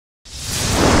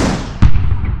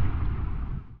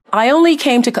I only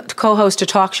came to co-host a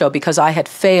talk show because I had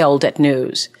failed at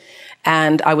news,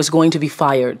 and I was going to be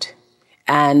fired.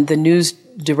 And the news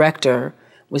director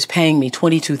was paying me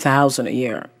 $22,000 a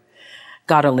year.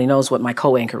 God only knows what my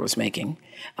co-anchor was making,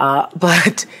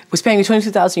 but was paying me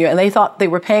 $22,000 a year, and they thought they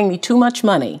were paying me too much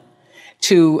money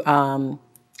to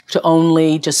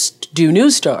only just do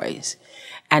news stories.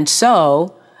 And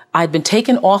so I'd been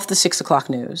taken off the 6 o'clock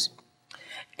news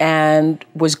and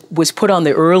was put on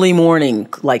the early morning,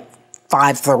 like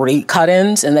 5:30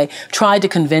 cut-ins, and they tried to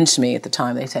convince me at the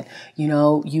time. They said, you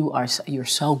know, you're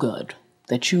so good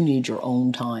that you need your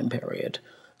own time period.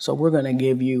 So we're going to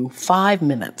give you 5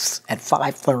 minutes at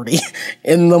 5:30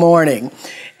 in the morning.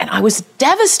 And I was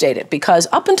devastated because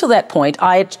up until that point,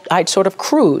 I'd sort of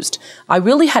cruised. I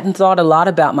really hadn't thought a lot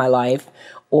about my life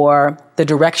or the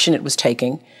direction it was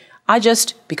taking. I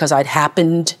just, because I'd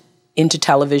happened into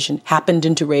television, happened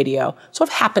into radio, sort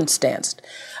of happenstanced.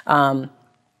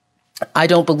 I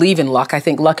don't believe in luck. I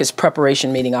think luck is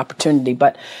preparation meeting opportunity.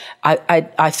 But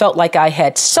I felt like I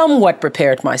had somewhat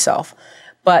prepared myself,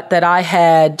 but that I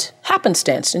had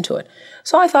happenstanced into it.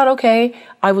 So I thought, okay,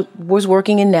 I was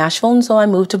working in Nashville, and so I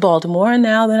moved to Baltimore, and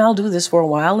now then I'll do this for a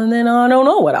while, and then I don't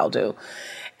know what I'll do.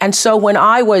 And so when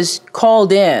I was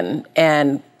called in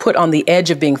and put on the edge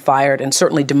of being fired and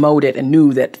certainly demoted and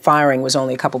knew that firing was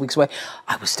only a couple weeks away,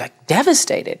 I was like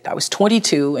devastated. I was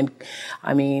 22 and,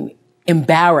 I mean,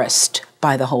 embarrassed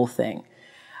by the whole thing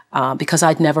because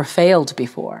I'd never failed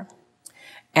before.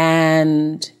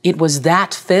 And it was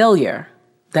that failure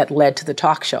that led to the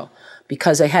talk show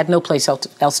because they had no place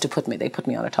else to put me. They put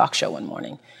me on a talk show one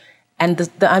morning. And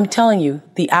I'm telling you,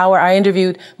 the hour I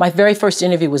interviewed, my very first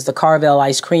interview was the Carvel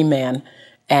ice cream man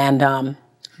and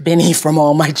Benny from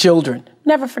All My Children.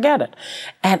 Never forget it.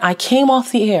 And I came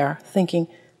off the air thinking,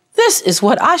 this is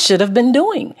what I should have been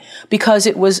doing because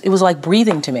it was like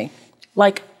breathing to me,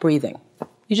 like breathing.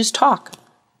 You just talk.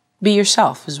 Be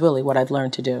yourself is really what I've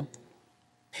learned to do.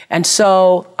 And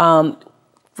so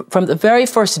from the very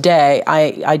first day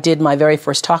I did my very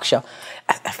first talk show,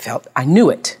 I knew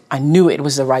it. I knew it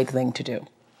was the right thing to do.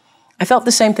 I felt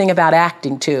the same thing about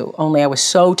acting too, only I was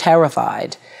so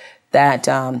terrified that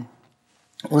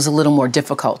it was a little more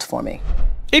difficult for me.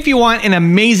 If you want an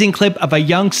amazing clip of a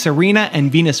young Serena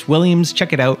and Venus Williams,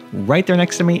 check it out right there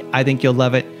next to me. I think you'll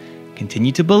love it.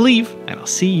 Continue to believe, and I'll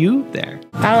see you there.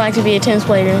 I would like to be a tennis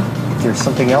player. If there's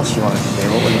something else you wanted to be,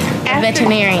 what would it be? A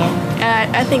veterinarian.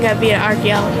 I think I'd be an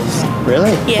archaeologist.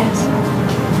 Really? Yes.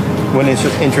 What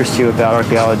interests you about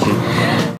archaeology?